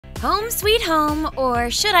Home sweet home,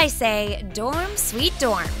 or should I say, dorm sweet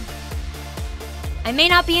dorm. I may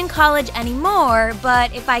not be in college anymore,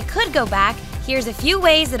 but if I could go back, here's a few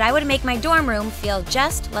ways that I would make my dorm room feel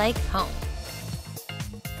just like home.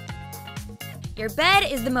 Your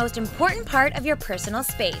bed is the most important part of your personal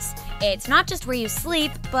space. It's not just where you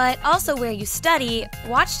sleep, but also where you study,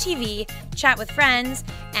 watch TV, chat with friends,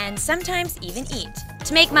 and sometimes even eat.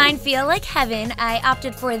 To make mine feel like heaven, I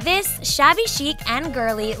opted for this shabby chic and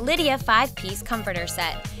girly Lydia 5-piece comforter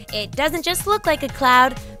set. It doesn't just look like a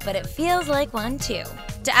cloud, but it feels like one too.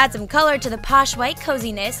 To add some color to the posh white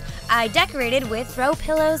coziness, I decorated with throw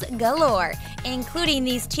pillows galore, including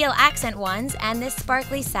these teal accent ones and this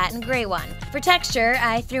sparkly satin gray one. For texture,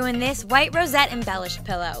 I threw in this white rosette embellished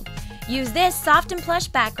pillow. Use this soft and plush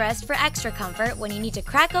backrest for extra comfort when you need to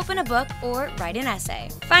crack open a book or write an essay.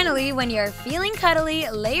 Finally, when you're feeling cuddly,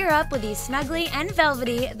 layer up with these snuggly and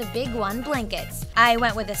velvety The Big One blankets. I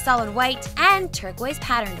went with a solid white and turquoise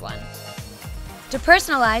patterned one. To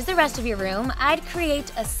personalize the rest of your room, I'd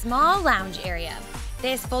create a small lounge area.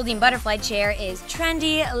 This folding butterfly chair is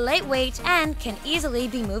trendy, lightweight, and can easily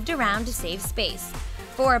be moved around to save space.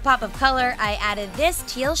 For a pop of color, I added this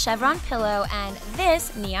teal chevron pillow and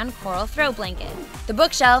this neon coral throw blanket. The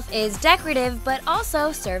bookshelf is decorative but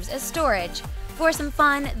also serves as storage. For some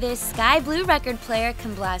fun, this sky blue record player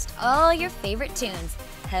can blast all your favorite tunes.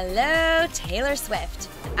 Hello, Taylor Swift.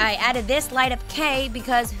 I added this light up K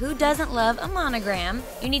because who doesn't love a monogram?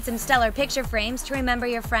 You need some stellar picture frames to remember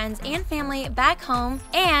your friends and family back home,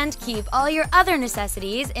 and keep all your other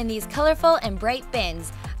necessities in these colorful and bright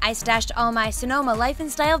bins. I stashed all my Sonoma Life and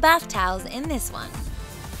Style bath towels in this one.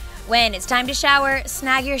 When it's time to shower,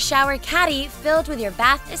 snag your shower caddy filled with your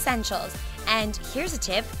bath essentials. And here's a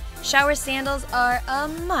tip, shower sandals are a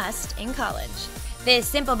must in college. This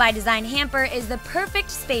Simple by Design hamper is the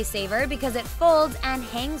perfect space saver because it folds and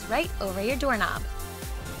hangs right over your doorknob.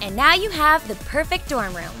 And now you have the perfect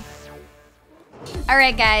dorm room.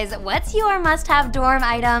 Alright guys, what's your must-have dorm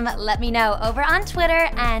item? Let me know over on Twitter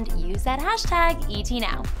and use that hashtag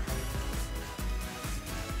ETnow.